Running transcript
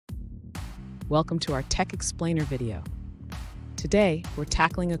Welcome to our Tech Explainer video. Today, we're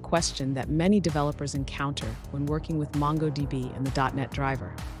tackling a question that many developers encounter when working with MongoDB and the .NET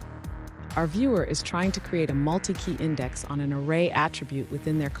driver. Our viewer is trying to create a multi-key index on an array attribute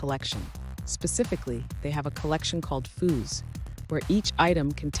within their collection. Specifically, they have a collection called foos, where each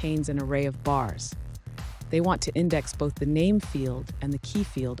item contains an array of bars. They want to index both the name field and the key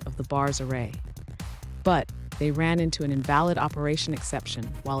field of the bars array. But they ran into an invalid operation exception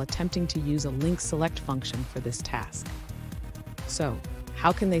while attempting to use a link select function for this task. So,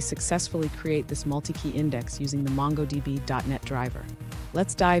 how can they successfully create this multi-key index using the MongoDB.NET driver?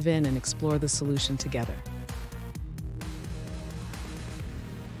 Let's dive in and explore the solution together.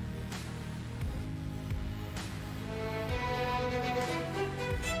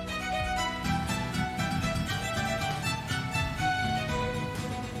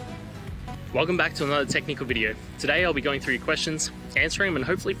 Welcome back to another technical video. Today I'll be going through your questions, answering them and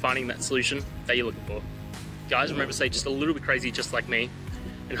hopefully finding that solution that you're looking for. Guys, remember to stay just a little bit crazy just like me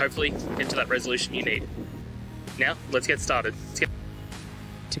and hopefully get to that resolution you need. Now, let's get started.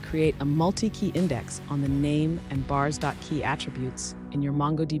 To create a multi-key index on the name and bars.key attributes in your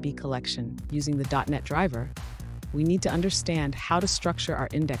MongoDB collection using the .NET driver, we need to understand how to structure our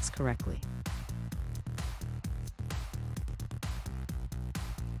index correctly.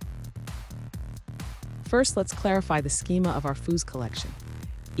 First, let's clarify the schema of our foos collection.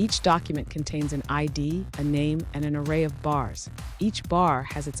 Each document contains an ID, a name, and an array of bars. Each bar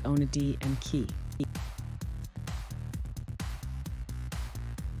has its own ID and key.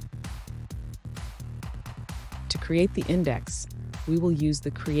 To create the index, we will use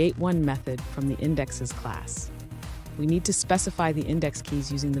the createOne method from the indexes class. We need to specify the index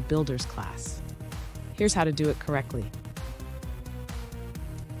keys using the builders class. Here's how to do it correctly.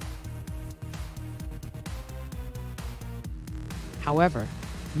 However,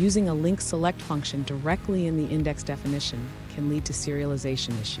 using a link select function directly in the index definition can lead to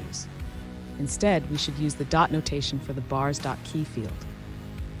serialization issues. Instead, we should use the dot notation for the bars.key field.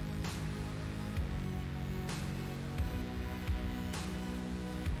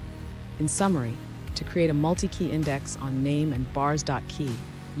 In summary, to create a multi-key index on name and bars.key,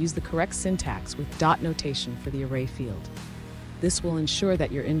 use the correct syntax with dot notation for the array field. This will ensure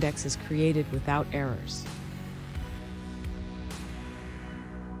that your index is created without errors.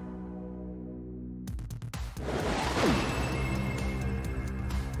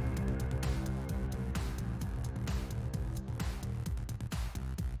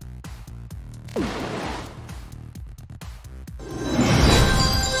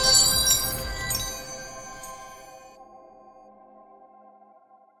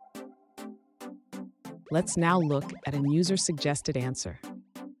 Let's now look at a user-suggested answer.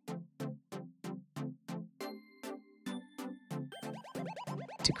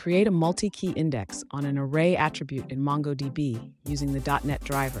 To create a multi-key index on an array attribute in MongoDB using the .NET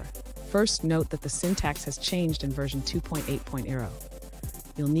driver, first note that the syntax has changed in version 2.8.0.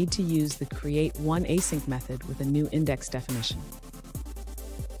 You'll need to use the createOne async method with a new index definition.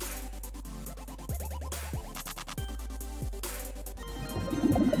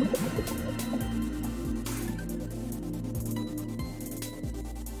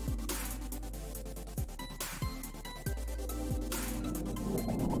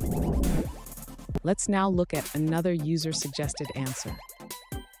 Let's now look at another user-suggested answer.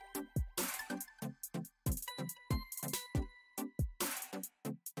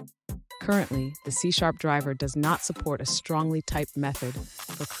 Currently, the C# driver does not support a strongly typed method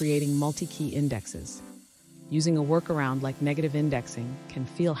for creating multi-key indexes. Using a workaround like negative indexing can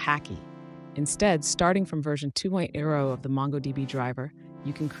feel hacky. Instead, starting from version 2.0 of the MongoDB driver,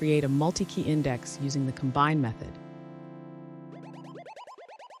 you can create a multi-key index using the combine method.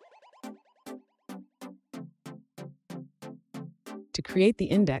 To create the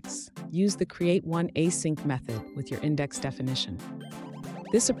index, use the createOne async method with your index definition.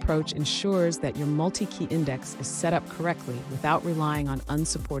 This approach ensures that your multi-key index is set up correctly without relying on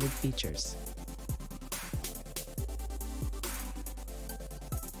unsupported features.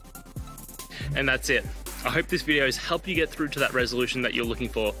 And that's it. I hope this video has helped you get through to that resolution that you're looking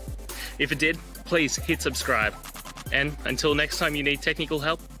for. If it did, please hit subscribe. And until next time you need technical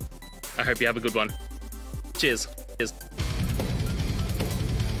help, I hope you have a good one. Cheers.